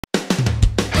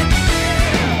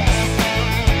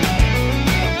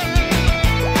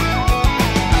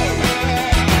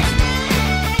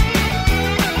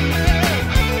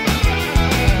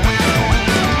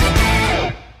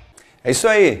É isso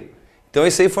aí. Então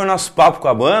esse aí foi o nosso papo com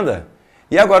a banda.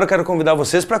 E agora eu quero convidar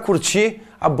vocês para curtir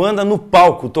a banda no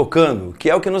palco, tocando, que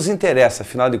é o que nos interessa,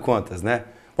 afinal de contas, né?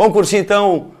 Vamos curtir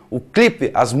então o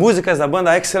clipe, as músicas da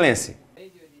banda Excelência.